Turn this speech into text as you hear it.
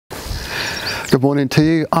Good morning to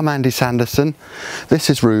you, I'm Andy Sanderson, this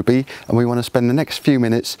is Ruby, and we want to spend the next few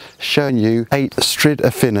minutes showing you 8 Stryd y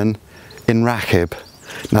Ffynnon in Rachub.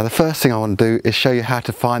 Now the first thing I want to do is show you how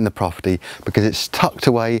to find the property, because it's tucked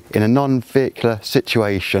away in a non-vehicular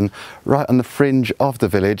situation right on the fringe of the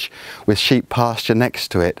village with sheep pasture next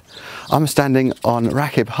to it. I'm standing on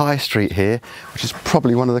Rachub High Street here, which is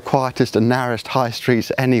probably one of the quietest and narrowest high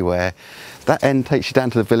streets anywhere. That end takes you down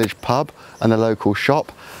to the village pub and the local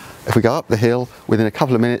shop. If we go up the hill, within a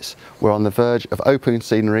couple of minutes we're on the verge of open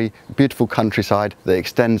scenery, beautiful countryside that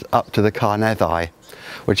extends up to the Carneddau.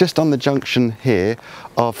 We're just on the junction here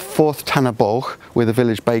of 4th Tannaboch, where the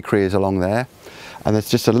village bakery is along there, and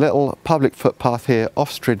there's just a little public footpath here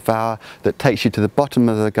off Stryd Fawr that takes you to the bottom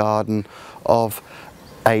of the garden of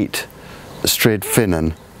 8 Stryd y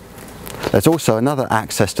Ffynnon. There's also another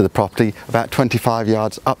access to the property about 25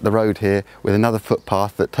 yards up the road here, with another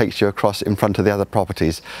footpath that takes you across in front of the other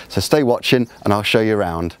properties. So stay watching and I'll show you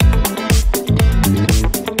around.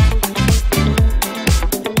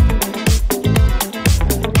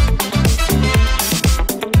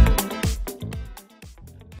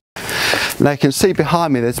 Now you can see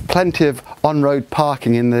behind me there's plenty of on-road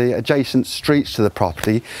parking in the adjacent streets to the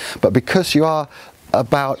property, but because you are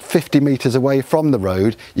about 50 metres away from the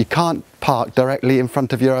road, you can't park directly in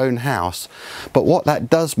front of your own house. But what that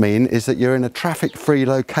does mean is that you're in a traffic-free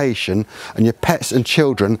location and your pets and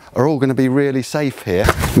children are all going to be really safe here.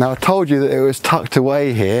 Now I told you that it was tucked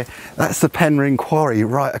away here. That's the Penrhyn Quarry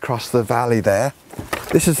right across the valley there.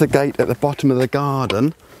 This is the gate at the bottom of the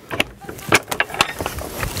garden.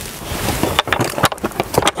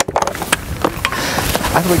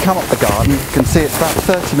 As we come up the garden, you can see it's about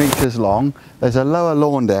 30 metres long. There's a lower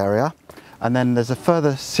lawned area, and then there's a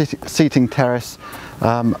further seating terrace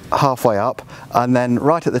halfway up, and then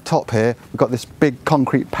right at the top here we've got this big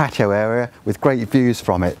concrete patio area with great views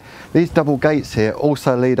from it. These double gates here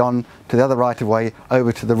also lead on to the other right of way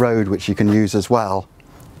over to the road, which you can use as well.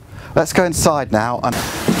 Let's go inside now.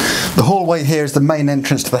 The hallway here is the main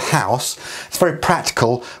entrance to the house. It's very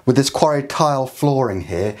practical with this quarry tile flooring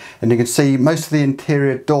here, and you can see most of the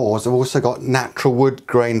interior doors have also got natural wood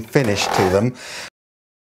grain finish to them.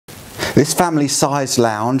 This family sized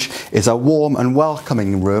lounge is a warm and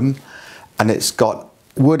welcoming room, and it's got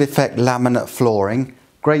wood effect laminate flooring,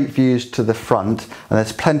 great views to the front, and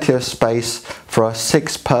there's plenty of space for a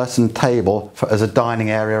 6-person table as a dining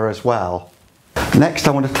area as well. Next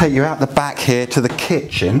I want to take you out the back here to the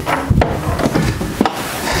kitchen.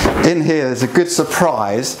 In here there's a good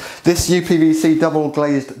surprise. This UPVC double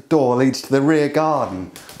glazed door leads to the rear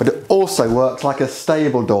garden, but it also works like a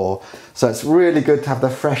stable door, so it's really good to have the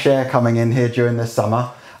fresh air coming in here during the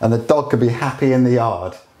summer, and the dog can be happy in the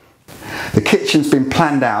yard. The kitchen's been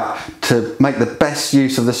planned out to make the best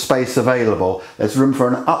use of the space available. There's room for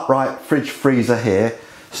an upright fridge freezer here,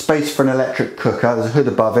 space for an electric cooker, there's a hood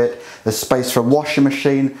above it, there's space for a washing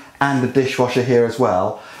machine and a dishwasher here as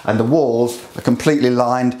well, and the walls are completely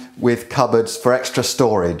lined with cupboards for extra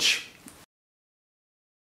storage.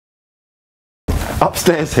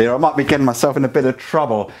 Upstairs here I might be getting myself in a bit of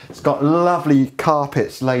trouble. It's got lovely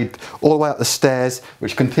carpets laid all the way up the stairs,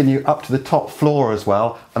 which continue up to the top floor as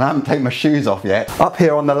well, and I haven't taken my shoes off yet. Up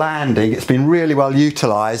here on the landing it's been really well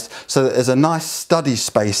utilised, so that there's a nice study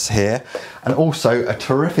space here and also a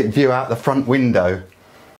terrific view out the front window.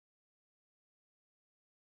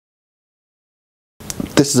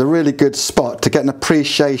 This is a really good spot to get an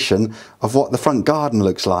appreciation of what the front garden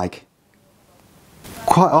looks like.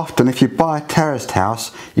 Quite often if you buy a terraced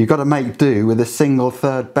house, you've got to make do with a single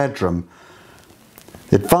 3rd bedroom.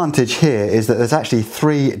 The advantage here is that there's actually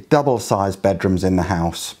 3 double-sized bedrooms in the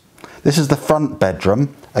house. This is the front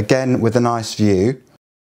bedroom, again with a nice view.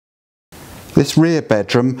 This rear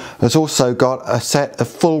bedroom has also got a set of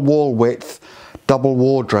full wall width double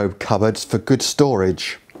wardrobe cupboards for good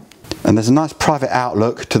storage. And there's a nice private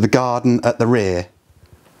outlook to the garden at the rear.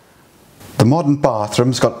 The modern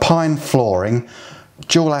bathroom's got pine flooring,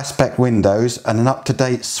 dual aspect windows and an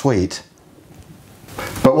up-to-date suite.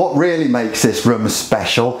 But what really makes this room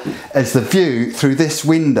special is the view through this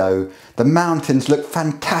window. The mountains look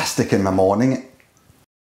fantastic in the morning.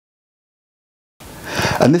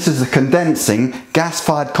 And this is the condensing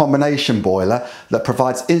gas-fired combination boiler that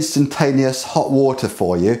provides instantaneous hot water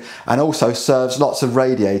for you, and also serves lots of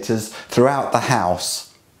radiators throughout the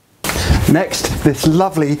house. Next, this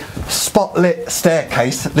lovely spotlit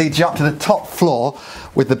staircase leads you up to the top floor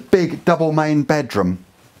with the big double main bedroom.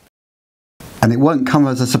 And it won't come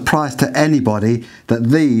as a surprise to anybody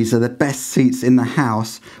that these are the best seats in the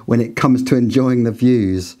house when it comes to enjoying the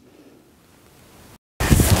views.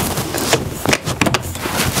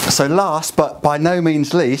 So last but by no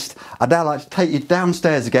means least, I'd now like to take you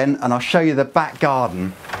downstairs again and I'll show you the back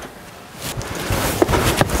garden.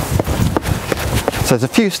 So there's a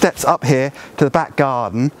few steps up here to the back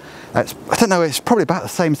garden. I don't know, it's probably about the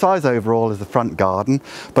same size overall as the front garden,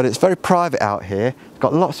 but it's very private out here. It's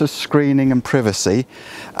got lots of screening and privacy,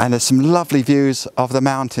 and there's some lovely views of the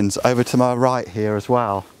mountains over to my right here as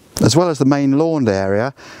well. As well as the main lawn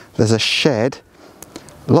area, there's a shed,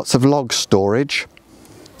 lots of log storage,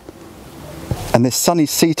 and this sunny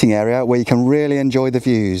seating area where you can really enjoy the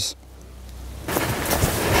views.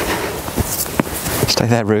 Stay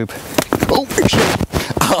there, Rube.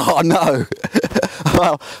 Oh no!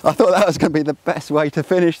 Well, I thought that was going to be the best way to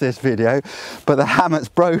finish this video, but the hammock's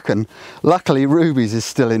broken. Luckily Ruby's is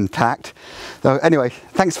still intact. So anyway,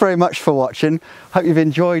 thanks very much for watching. Hope you've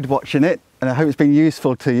enjoyed watching it, and I hope it's been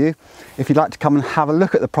useful to you. If you'd like to come and have a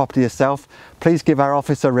look at the property yourself, please give our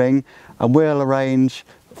office a ring and we'll arrange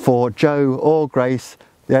for Joe or Grace,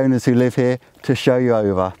 the owners who live here, to show you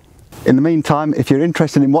over. In the meantime, if you're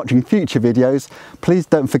interested in watching future videos, please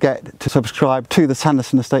don't forget to subscribe to the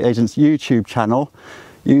Sanderson Estate Agents YouTube channel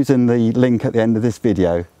using the link at the end of this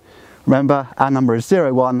video. Remember, our number is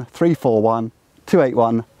 01341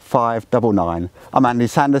 281 599. I'm Andy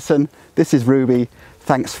Sanderson, this is Ruby,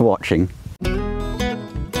 thanks for watching.